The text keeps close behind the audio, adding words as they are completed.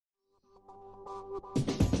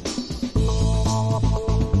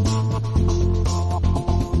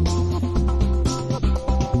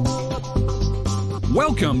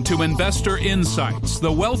Welcome to Investor Insights,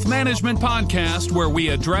 the wealth management podcast where we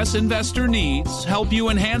address investor needs, help you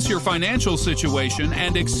enhance your financial situation,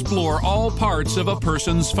 and explore all parts of a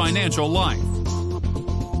person's financial life.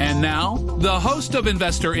 And now, the host of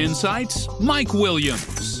Investor Insights, Mike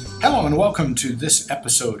Williams. Hello and welcome to this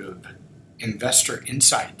episode of Investor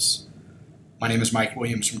Insights. My name is Mike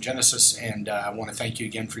Williams from Genesis, and I want to thank you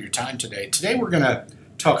again for your time today. Today we're going to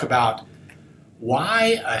talk about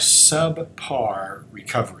why a subpar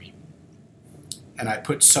recovery. And I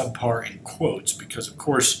put subpar in quotes because, of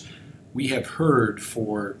course, we have heard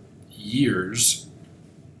for years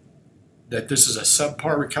that this is a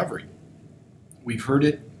subpar recovery. We've heard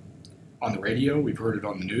it on the radio, we've heard it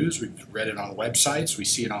on the news, we've read it on websites, we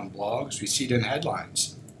see it on blogs, we see it in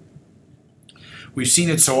headlines. We've seen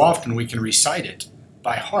it so often we can recite it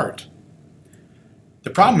by heart. The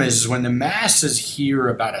problem is when the masses hear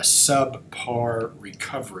about a subpar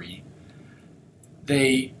recovery,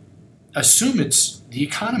 they assume it's the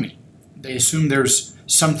economy. They assume there's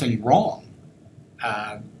something wrong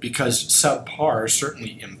because subpar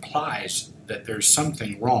certainly implies that there's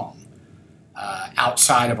something wrong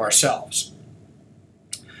outside of ourselves.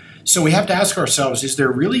 So we have to ask ourselves, is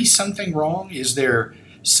there really something wrong? Is there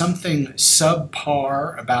something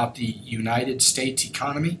subpar about the United States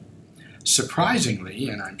economy? Surprisingly,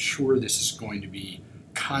 and I'm sure this is going to be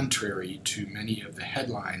contrary to many of the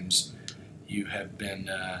headlines you have been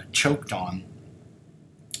choked on,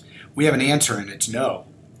 we have an answer, and it's no.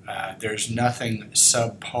 There's nothing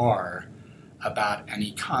subpar about an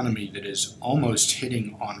economy that is almost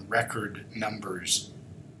hitting on record numbers,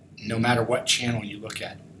 no matter what channel you look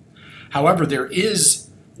at. However, there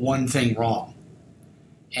is one thing wrong,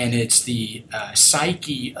 and it's the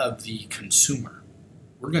psyche of the consumer.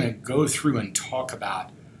 We're going to go through and talk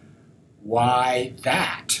about why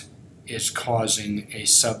that is causing a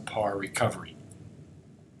subpar recovery.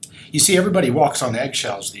 You see, everybody walks on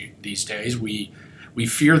eggshells these days. We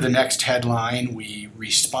fear the next headline. We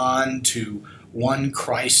respond to one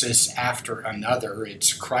crisis after another.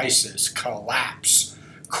 It's crisis, collapse,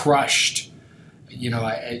 crushed,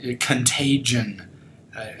 contagion.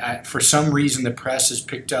 For some reason, the press has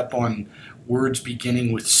picked up on words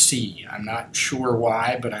beginning with C. I'm not sure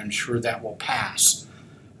why, but I'm sure that will pass.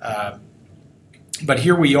 But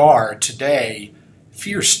here we are today.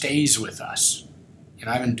 Fear stays with us. And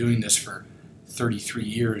I've been doing this for 33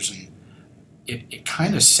 years, and it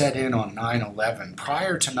kind of set in on 9/11.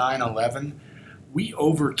 Prior to 9/11, we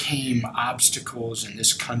overcame obstacles in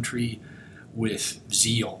this country with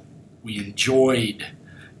zeal. We enjoyed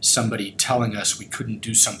somebody telling us we couldn't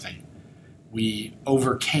do something. We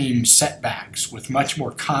overcame setbacks with much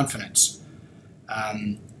more confidence.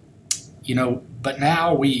 But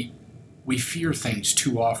now we fear things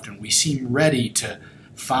too often. We seem ready to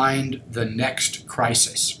find the next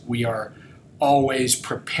crisis. We are always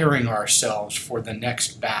preparing ourselves for the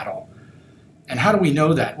next battle. And how do we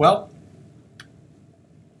know that? Well,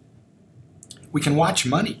 we can watch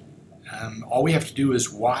money. All we have to do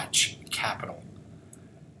is watch capital.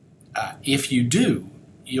 If you do,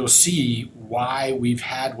 you'll see why we've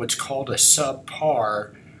had what's called a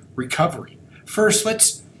subpar recovery. First,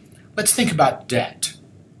 let's think about debt.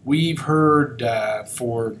 We've heard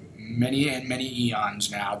for many and many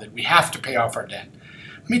eons now that we have to pay off our debt.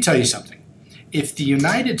 Let me tell you something. If the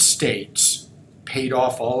United States paid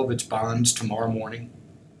off all of its bonds tomorrow morning,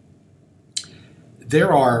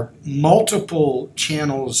 there are multiple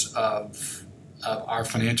channels of our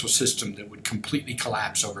financial system that would completely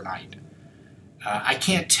collapse overnight. I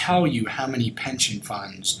can't tell you how many pension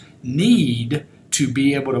funds need to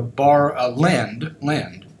be able to lend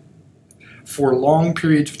for long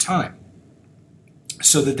periods of time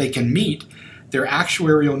so that they can meet their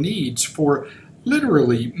actuarial needs for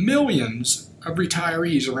literally millions of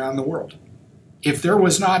retirees around the world. If there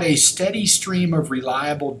was not a steady stream of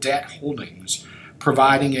reliable debt holdings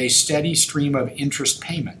providing a steady stream of interest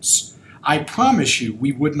payments, I promise you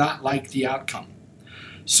we would not like the outcome.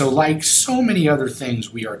 So like so many other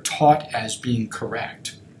things we are taught as being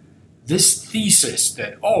correct, this thesis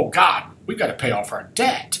that, oh God, we've got to pay off our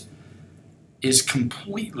debt is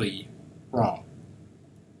completely wrong.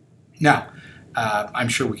 Now, I'm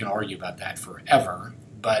sure we can argue about that forever,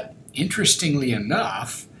 but interestingly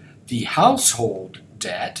enough, the household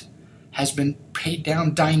debt has been paid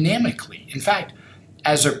down dynamically. In fact,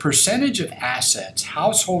 as a percentage of assets,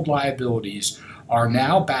 household liabilities are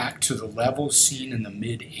now back to the levels seen in the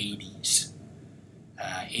mid-80s,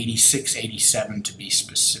 86, 87 to be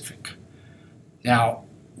specific. Now,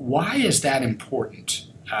 why is that important?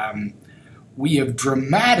 We have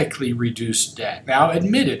dramatically reduced debt. Now,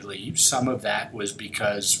 admittedly, some of that was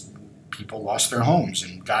because people lost their homes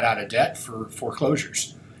and got out of debt for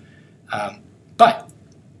foreclosures. But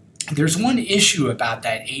there's one issue about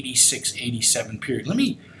that 86, 87 period. Let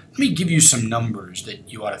me give you some numbers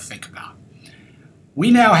that you ought to think about. We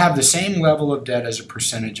now have the same level of debt as a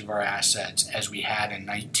percentage of our assets as we had in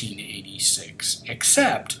 1986,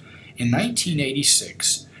 except in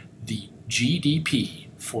 1986, the GDP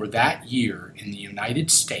for that year in the United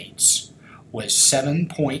States was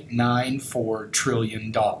 $7.94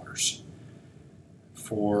 trillion.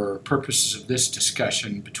 For purposes of this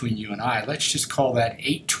discussion between you and I, let's just call that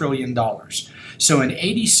 $8 trillion. So in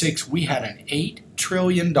 86, we had an $8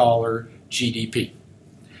 trillion GDP.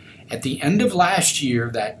 At the end of last year,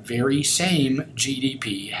 that very same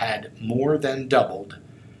GDP had more than doubled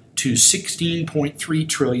to $16.3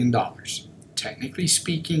 trillion. Technically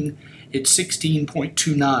speaking, it's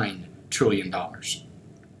 $16.29 trillion.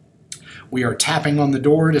 We are tapping on the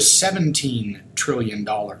door to $17 trillion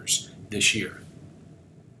this year.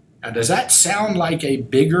 Now, does that sound like a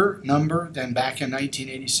bigger number than back in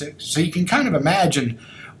 1986? So you can kind of imagine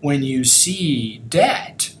when you see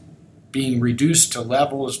debt being reduced to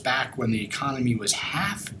levels back when the economy was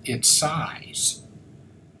half its size,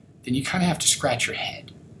 then you kind of have to scratch your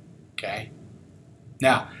head, okay?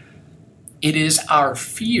 Now, it is our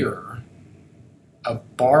fear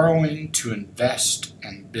of borrowing to invest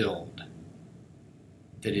and build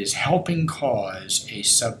that is helping cause a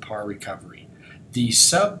subpar recovery. The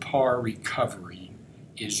subpar recovery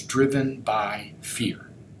is driven by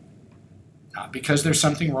fear. Not because there's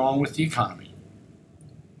something wrong with the economy.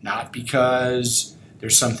 Not because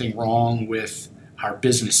there's something wrong with our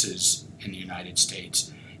businesses in the United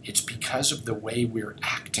States. It's because of the way we're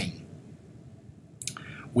acting.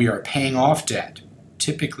 We are paying off debt.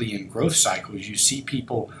 Typically in growth cycles, you see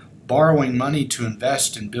people borrowing money to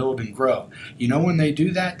invest and build and grow. You know when they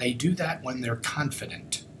do that? They do that when they're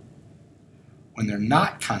confident. When they're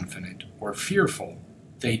not confident or fearful,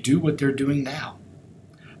 they do what they're doing now.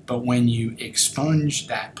 But when you expunge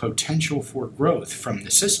that potential for growth from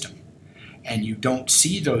the system and you don't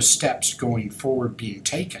see those steps going forward being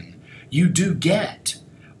taken, you do get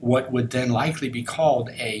what would then likely be called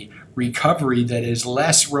a recovery that is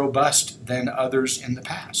less robust than others in the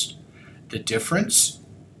past. The difference?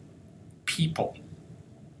 People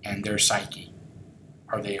and their psyche.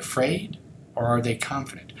 Are they afraid or are they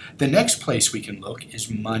confident? The next place we can look is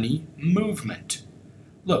money movement.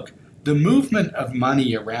 Look, the movement of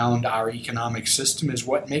money around our economic system is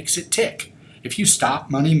what makes it tick. If you stop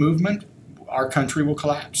money movement, our country will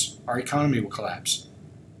collapse. Our economy will collapse.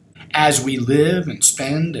 As we live and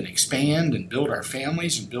spend and expand and build our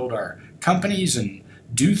families and build our companies and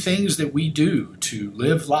do things that we do to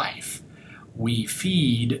live life, we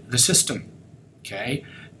feed the system, okay?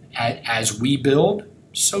 As we build,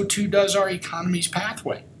 so too does our economy's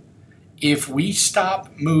pathway. If we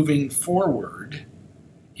stop moving forward,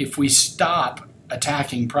 if we stop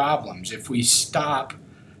attacking problems, if we stop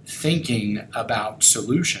thinking about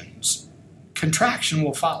solutions, contraction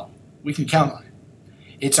will follow. We can count on it.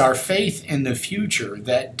 It's our faith in the future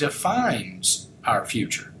that defines our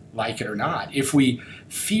future, like it or not. If we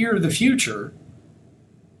fear the future,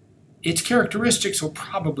 its characteristics will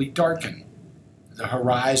probably darken. The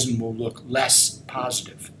horizon will look less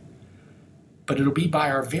positive. But it'll be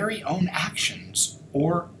by our very own actions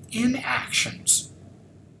or inactions.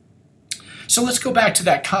 So let's go back to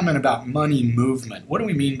that comment about money movement. What do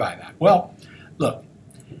we mean by that? Well, look,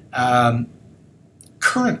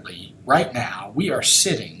 currently, right now, we are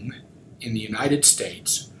sitting in the United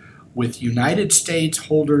States with United States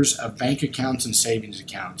holders of bank accounts and savings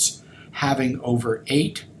accounts having over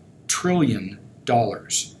 $8 trillion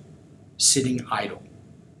sitting idle.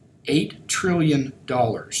 $8 trillion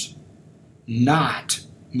not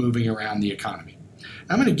moving around the economy.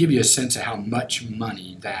 Now, I'm going to give you a sense of how much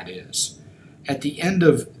money that is. At the end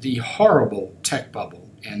of the horrible tech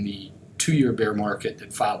bubble and the 2-year bear market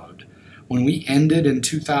that followed, when we ended in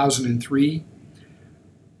 2003,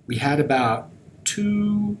 we had about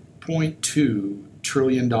 $2.2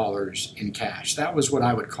 trillion in cash. That was what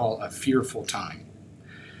I would call a fearful time.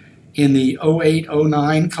 In the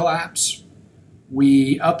 08-09 collapse,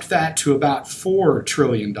 we upped that to about $4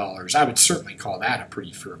 trillion. I would certainly call that a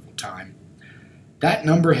pretty fearful time. That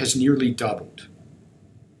number has nearly doubled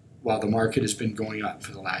while the market has been going up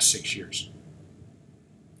for the last 6 years.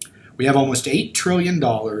 We have almost $8 trillion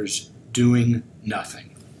doing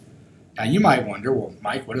nothing. Now you might wonder, well,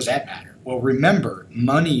 Mike, what does that matter? Well, remember,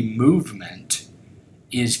 money movement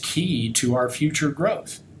is key to our future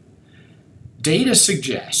growth. Data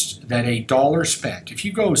suggests that a dollar spent, if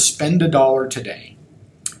you go spend a dollar today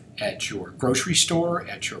at your grocery store,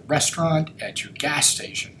 at your restaurant, at your gas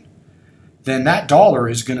station, then that dollar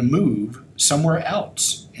is going to move somewhere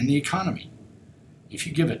else in the economy. If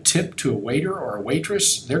you give a tip to a waiter or a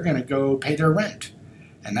waitress, they're going to go pay their rent.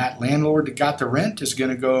 And that landlord that got the rent is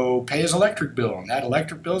going to go pay his electric bill. And that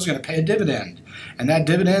electric bill is going to pay a dividend. And that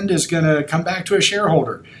dividend is going to come back to a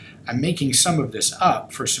shareholder. I'm making some of this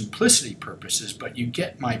up for simplicity purposes, but you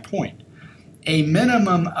get my point. A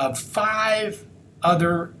minimum of 5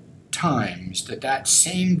 other times that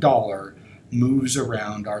same dollar moves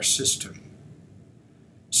around our system.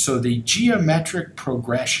 So the geometric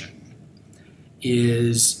progression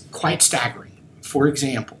is quite staggering. For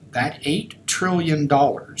example, that $8 trillion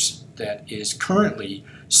that is currently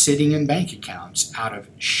sitting in bank accounts out of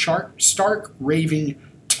stark raving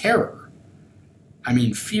terror. I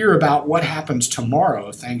mean, fear about what happens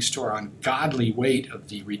tomorrow thanks to our ungodly weight of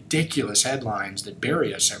the ridiculous headlines that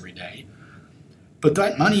bury us every day. But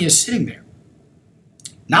that money is sitting there.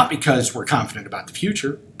 Not because we're confident about the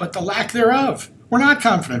future, but the lack thereof. We're not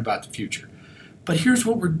confident about the future. But here's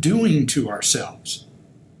what we're doing to ourselves.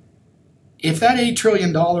 If that $8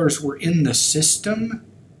 trillion were in the system,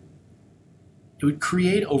 it would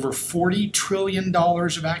create over $40 trillion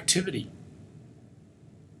of activity.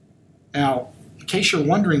 Now, in case you're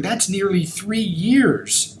wondering, that's nearly 3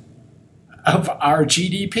 years of our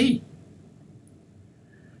GDP.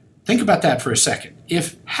 Think about that for a second.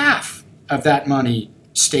 If half of that money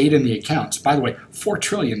stayed in the accounts, by the way, $4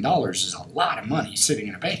 trillion is a lot of money sitting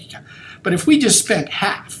in a bank account. But if we just spent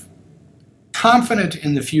half, confident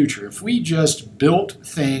in the future, if we just built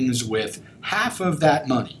things with half of that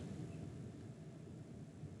money,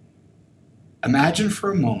 imagine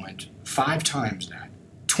for a moment 5 times that.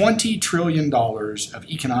 $20 trillion of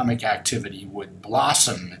economic activity would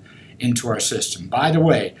blossom into our system. By the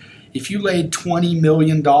way, if you laid $20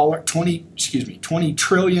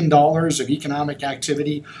 trillion of economic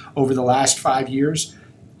activity over the last 5 years,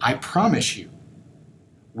 I promise you,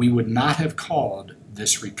 we would not have called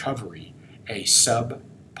this recovery a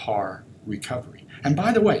subpar recovery. And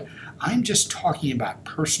by the way, I'm just talking about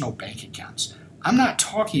personal bank accounts. I'm not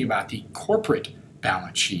talking about the corporate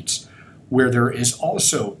balance sheets where there is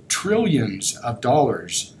also trillions of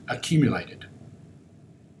dollars accumulated.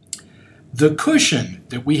 The cushion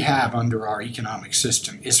that we have under our economic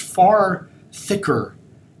system is far thicker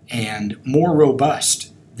and more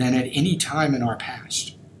robust than at any time in our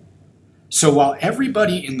past. So while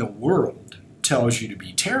everybody in the world tells you to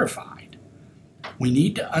be terrified, we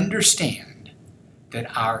need to understand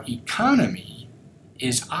that our economy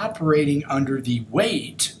is operating under the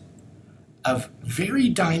weight of very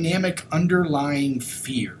dynamic underlying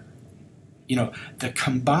fear. You know, the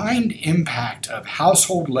combined impact of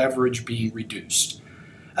household leverage being reduced.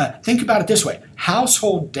 Think about it this way.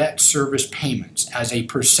 Household debt service payments as a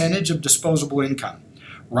percentage of disposable income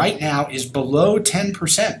right now is below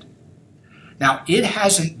 10%. Now, it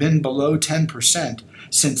hasn't been below 10%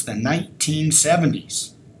 since the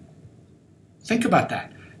 1970s. Think about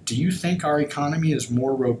that. Do you think our economy is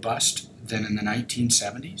more robust than in the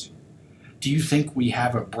 1970s? Do you think we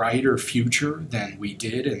have a brighter future than we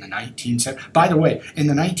did in the 1970s? By the way, in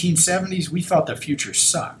the 1970s, we thought the future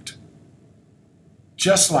sucked.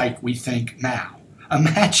 Just like we think now.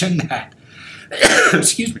 Imagine that.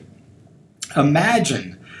 Excuse me.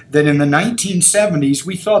 Imagine that in the 1970s,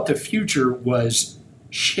 we thought the future was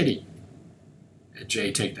shitty.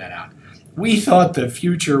 Jay, take that out. We thought the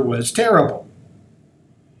future was terrible.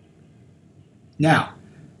 Now,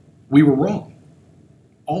 we were wrong.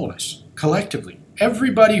 All of us. Collectively,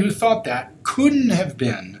 everybody who thought that couldn't have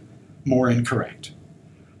been more incorrect.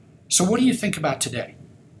 So what do you think about today?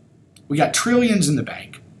 We got trillions in the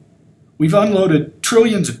bank. We've unloaded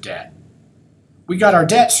trillions of debt. We got our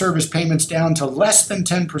debt service payments down to less than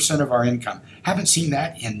 10% of our income. Haven't seen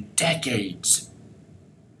that in decades.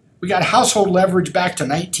 We got household leverage back to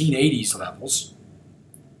 1980s levels.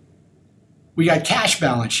 We got cash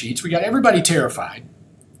balance sheets. We got everybody terrified.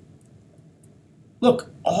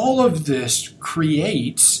 Look, all of this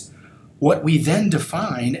creates what we then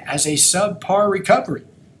define as a subpar recovery.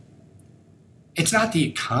 It's not the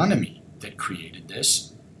economy that created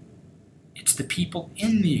this. It's the people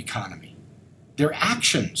in the economy. Their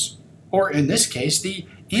actions, or in this case, the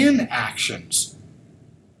inactions,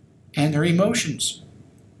 and their emotions.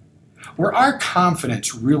 Were our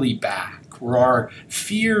confidence really back? Were our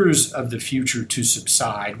fears of the future to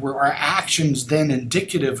subside? Were our actions then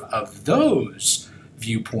indicative of those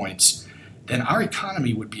viewpoints? Then our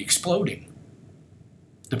economy would be exploding.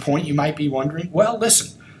 The point you might be wondering, well,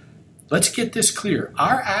 listen, Let's get this clear.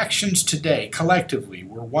 Our actions today, collectively,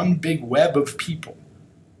 we're one big web of people.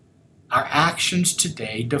 Our actions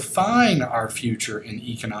today define our future in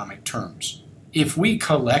economic terms. If we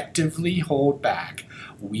collectively hold back,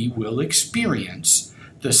 we will experience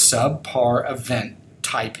the subpar event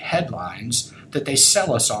type headlines that they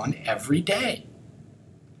sell us on every day.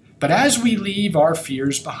 But as we leave our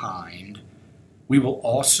fears behind, we will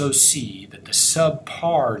also see that the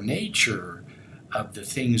subpar nature of the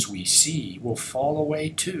things we see will fall away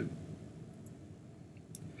too.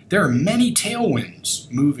 There are many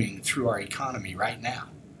tailwinds moving through our economy right now,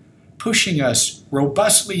 pushing us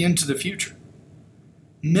robustly into the future.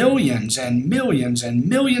 Millions and millions and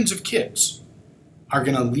millions of kids are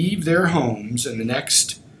going to leave their homes in the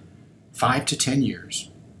next 5 to 10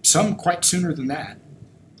 years, some quite sooner than that,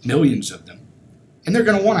 millions of them, and they're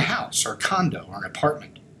going to want a house or a condo or an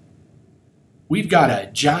apartment. We've got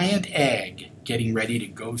a giant egg getting ready to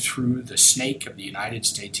go through the snake of the United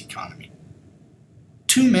States economy.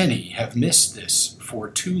 Too many have missed this for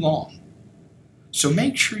too long. So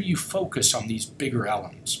make sure you focus on these bigger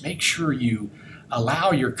elements. Make sure you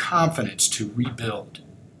allow your confidence to rebuild.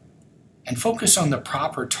 And focus on the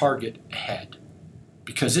proper target ahead,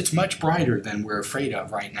 because it's much brighter than we're afraid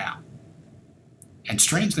of right now. And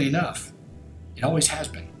strangely enough, it always has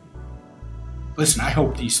been. Listen, I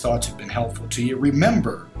hope these thoughts have been helpful to you.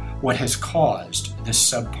 Remember what has caused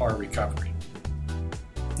this subpar recovery.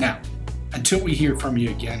 Now, until we hear from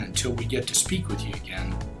you again, until we get to speak with you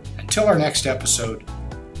again, until our next episode,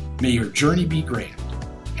 may your journey be grand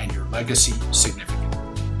and your legacy significant.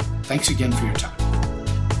 Thanks again for your time.